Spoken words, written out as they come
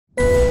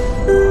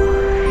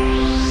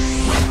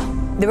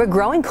There are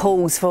growing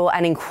calls for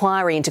an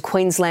inquiry into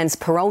Queensland's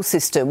parole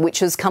system,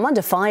 which has come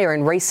under fire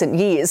in recent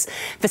years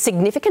for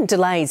significant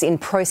delays in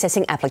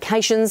processing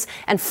applications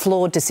and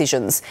flawed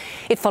decisions.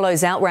 It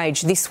follows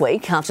outrage this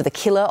week after the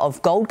killer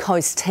of Gold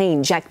Coast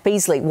teen Jack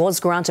Beasley was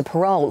granted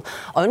parole,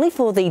 only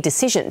for the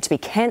decision to be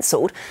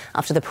cancelled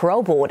after the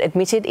parole board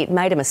admitted it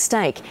made a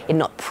mistake in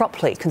not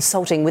properly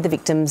consulting with the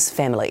victim's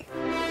family.